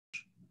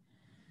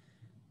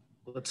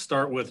Let's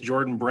start with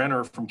Jordan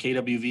Brenner from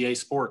KWVA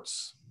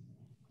Sports.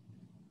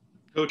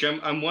 Coach,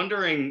 I'm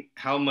wondering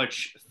how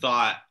much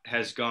thought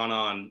has gone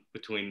on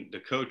between the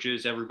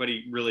coaches,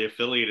 everybody really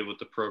affiliated with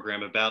the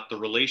program, about the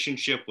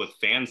relationship with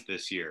fans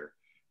this year,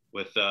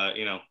 with,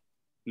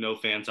 no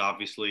fans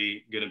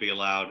obviously going to be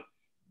allowed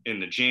in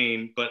the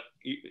Jane, but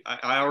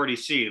I already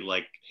see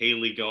like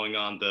Haley going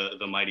on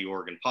the Mighty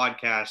Oregon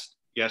podcast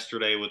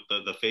yesterday with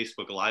the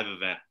Facebook Live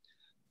event.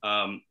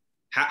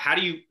 How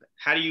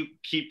do you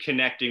keep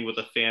connecting with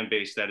a fan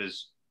base that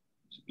is,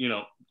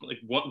 like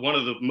one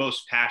of the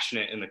most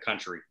passionate in the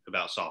country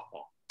about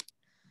softball?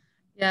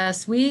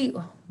 Yes, we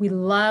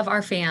love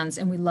our fans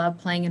and we love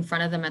playing in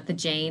front of them at the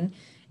Jane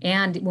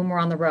and when we're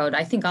on the road.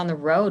 I think on the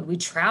road we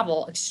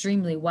travel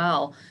extremely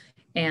well,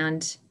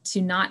 and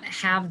to not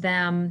have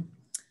them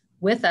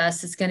with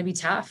us is going to be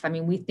tough. I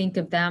mean, we think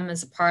of them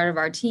as a part of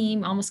our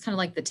team, almost kind of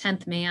like the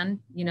 10th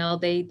man.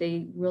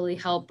 They really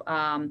help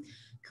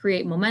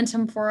create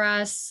momentum for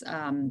us.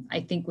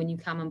 I think when you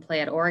come and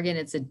play at Oregon,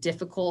 it's a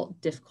difficult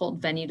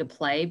venue to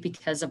play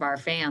because of our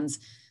fans.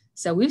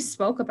 So we've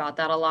spoke about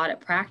that a lot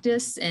at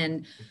practice,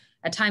 and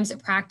at times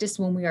at practice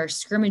when we are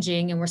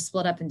scrimmaging and we're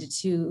split up into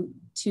two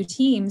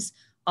teams,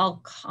 I'll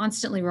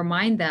constantly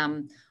remind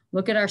them,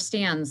 look at our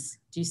stands.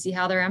 Do you see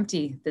how they're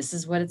empty? This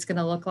is what it's going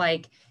to look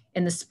like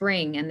in the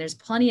spring. And there's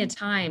plenty of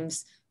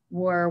times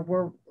where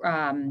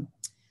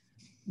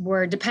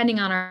we're depending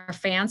on our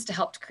fans to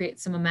help to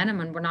create some momentum,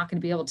 and we're not going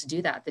to be able to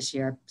do that this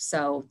year.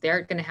 So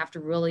they're going to have to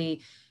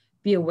really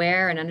be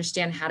aware and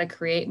understand how to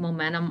create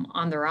momentum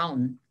on their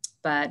own.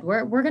 But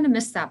we're going to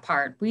miss that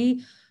part.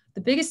 The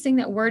biggest thing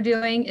that we're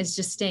doing is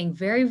just staying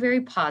very, very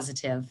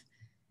positive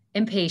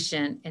and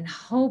patient and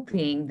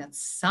hoping that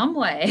some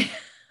way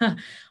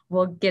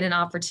we'll get an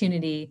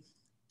opportunity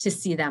to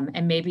see them.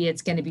 And maybe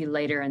it's going to be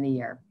later in the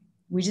year.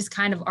 We just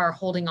kind of are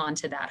holding on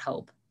to that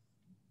hope.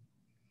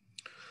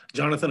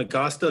 Jonathan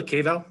Acosta,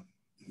 KVAL.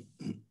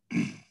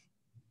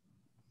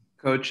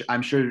 Coach,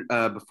 I'm sure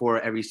before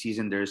every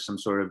season there's some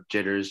sort of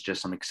jitters,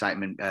 just some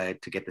excitement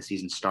to get the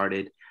season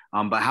started.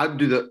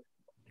 But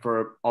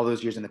for all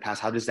those years in the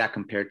past, how does that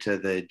compare to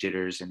the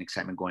jitters and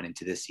excitement going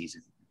into this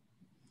season?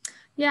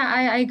 Yeah,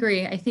 I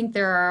agree. I think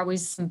there are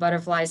always some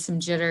butterflies, some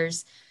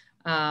jitters.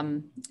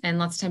 And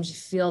lots of times you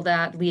feel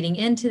that leading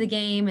into the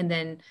game and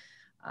then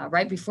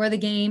right before the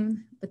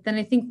game. But then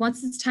I think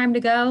once it's time to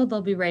go,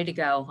 they'll be ready to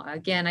go.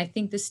 Again, I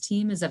think this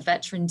team is a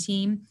veteran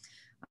team.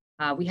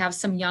 We have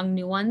some young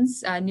new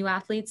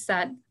athletes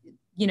that,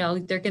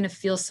 they're going to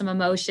feel some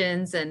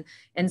emotions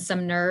and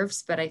some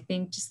nerves. But I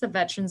think just the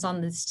veterans on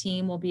this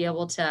team will be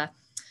able to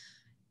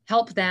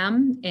help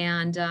them.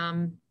 And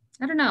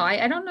I don't know.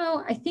 I don't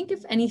know. I think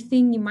if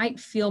anything, you might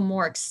feel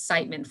more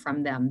excitement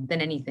from them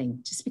than anything,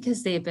 just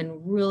because they have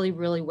been really,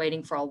 really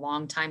waiting for a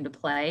long time to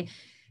play.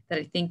 That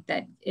I think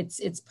that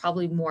it's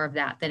probably more of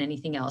that than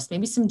anything else.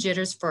 Maybe some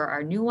jitters for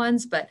our new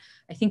ones, but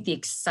I think the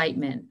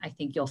excitement, I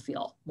think you'll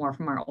feel more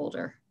from our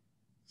older.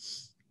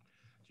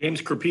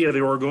 James Crapia,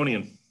 the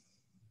Oregonian.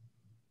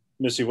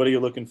 Missy, what are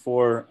you looking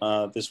for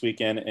this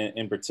weekend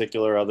in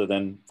particular, other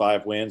than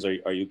 5 wins?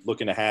 Are you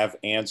looking to have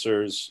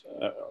answers,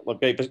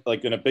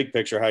 like in a big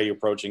picture, how are you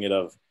approaching it?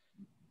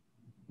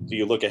 Do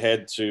you look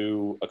ahead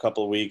to a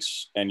couple of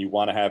weeks and you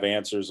want to have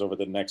answers over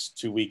the next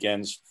 2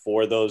 weekends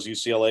for those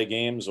UCLA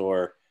games,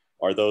 or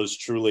are those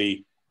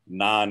truly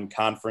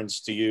non-conference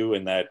to you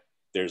in that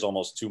there's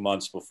almost 2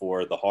 months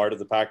before the heart of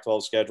the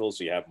Pac-12 schedule,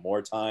 so you have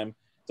more time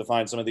to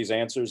find some of these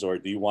answers? Or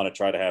do you want to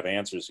try to have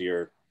answers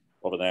here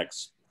over the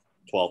next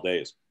 12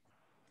 days?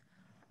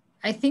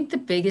 I think the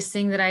biggest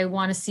thing that I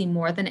want to see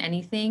more than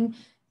anything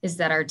is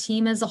that our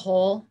team as a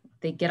whole,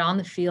 they get on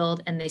the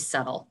field and they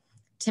settle.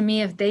 To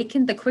me, if they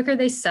can, the quicker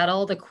they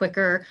settle, the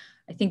quicker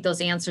I think those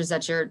answers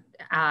that you're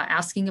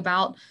asking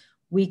about,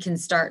 we can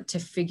start to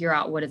figure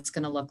out what it's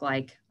going to look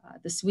like.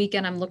 This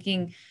weekend, I'm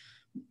looking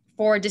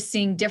forward to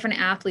seeing different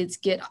athletes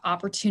get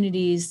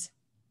opportunities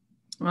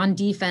on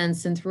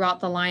defense and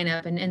throughout the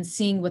lineup and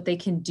seeing what they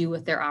can do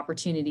with their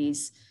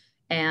opportunities.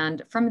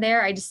 And from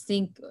there, I just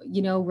think,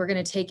 we're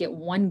going to take it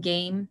one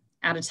game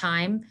at a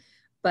time,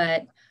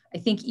 but I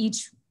think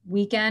each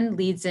weekend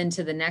leads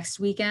into the next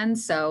weekend.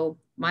 So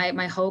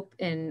my hope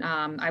and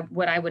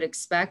what I would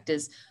expect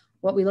is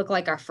what we look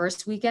like our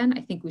first weekend.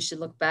 I think we should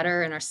look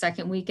better in our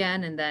second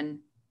weekend. And then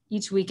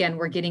each weekend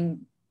we're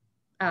getting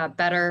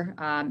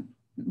better,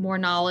 more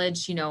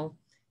knowledge,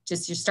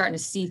 just you're starting to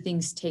see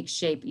things take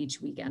shape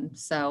each weekend.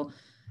 So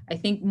I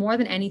think more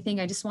than anything,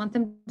 I just want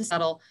them to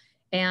settle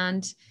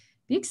and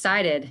be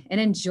excited and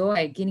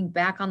enjoy getting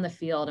back on the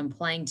field and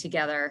playing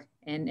together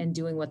and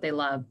doing what they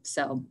love.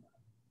 So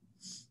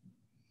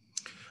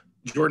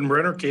Jordan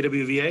Brenner,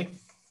 KWVA.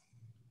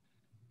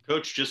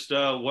 Coach, just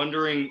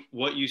wondering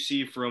what you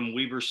see from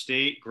Weber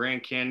State,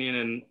 Grand Canyon,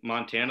 and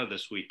Montana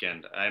this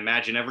weekend. I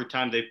imagine every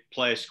time they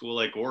play a school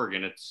like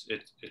Oregon,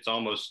 it's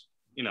almost,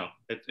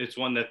 it's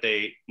one that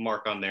they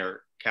mark on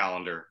their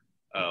calendar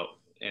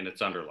and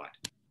it's underlined.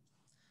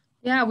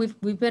 Yeah, we've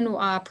been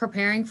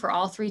preparing for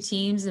all 3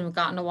 teams, and we've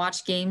gotten to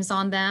watch games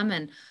on them,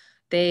 and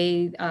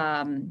they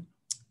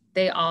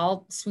they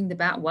all swing the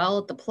bat well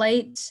at the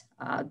plate.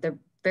 They're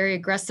very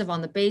aggressive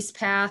on the base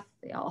path.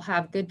 They all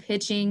have good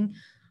pitching,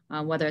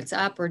 whether it's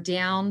up or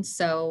down.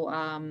 So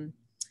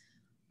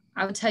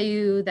I would tell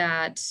you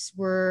that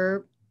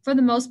we're, for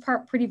the most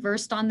part, pretty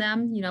versed on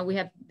them. You know,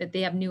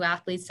 they have new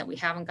athletes that we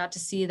haven't got to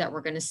see that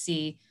we're going to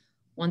see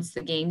once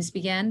the games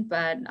begin.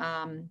 But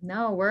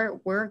no,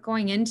 we're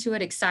going into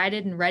it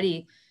excited and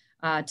ready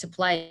to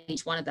play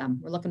each one of them.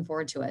 We're looking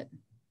forward to it.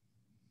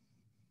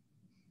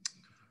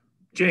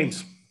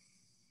 James.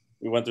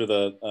 We went through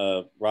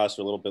the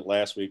roster a little bit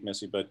last week,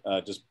 Missy, but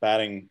just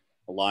batting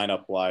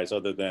lineup wise,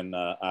 other than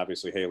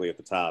obviously Haley at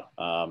the top,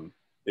 are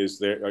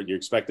you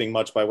expecting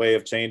much by way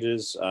of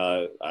changes?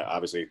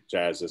 Obviously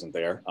Jazz isn't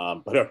there,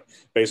 but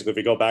basically if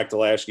we go back to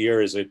last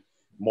year, is it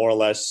more or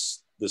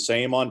less the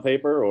same on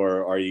paper,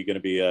 or are you going to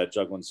be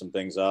juggling some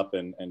things up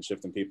and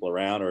shifting people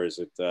around, or is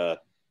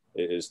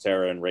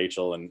Tara and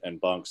Rachel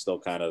and Bunk still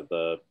kind of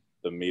the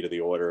meat of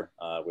the order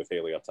with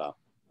Haley up top?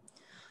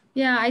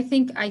 Yeah, I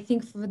think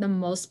for the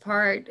most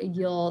part,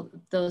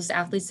 those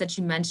athletes that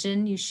you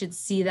mentioned, you should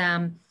see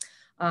them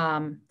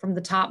from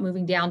the top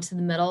moving down to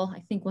the middle.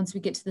 I think once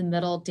we get to the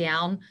middle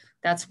down,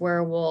 that's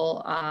where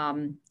we'll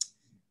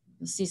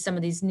see some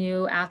of these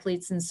new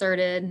athletes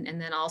inserted,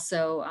 and then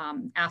also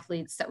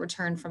athletes that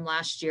returned from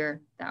last year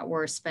that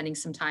were spending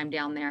some time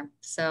down there.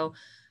 So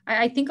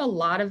I think a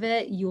lot of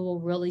it you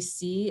will really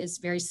see is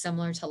very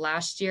similar to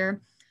last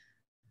year.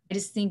 I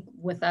just think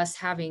with us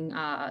having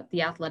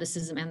the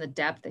athleticism and the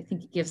depth, I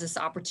think it gives us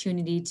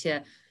opportunity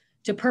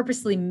to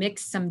purposely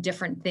mix some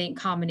different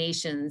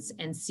combinations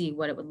and see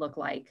what it would look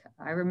like.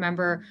 I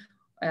remember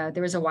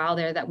there was a while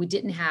there that we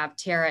didn't have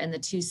Tara in the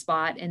 2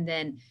 spot, and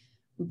then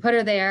we put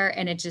her there,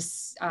 and it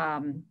just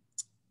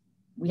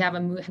we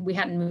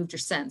hadn't moved her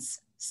since.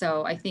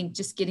 So I think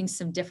just getting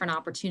some different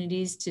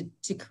opportunities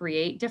to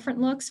create different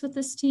looks with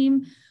this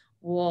team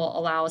will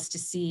allow us to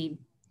see,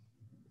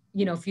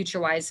 you know,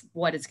 future-wise,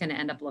 what it's going to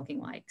end up looking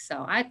like.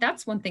 So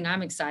that's one thing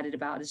I'm excited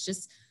about, is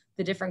just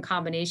the different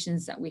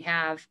combinations that we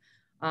have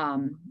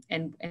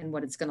and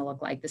what it's going to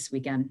look like this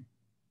weekend.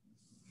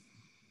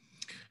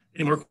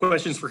 Any more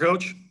questions for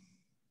Coach?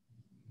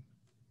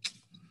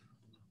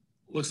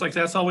 Looks like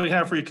that's all we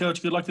have for you,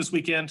 Coach. Good luck this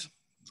weekend.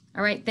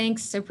 All right,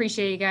 thanks. I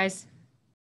appreciate you guys.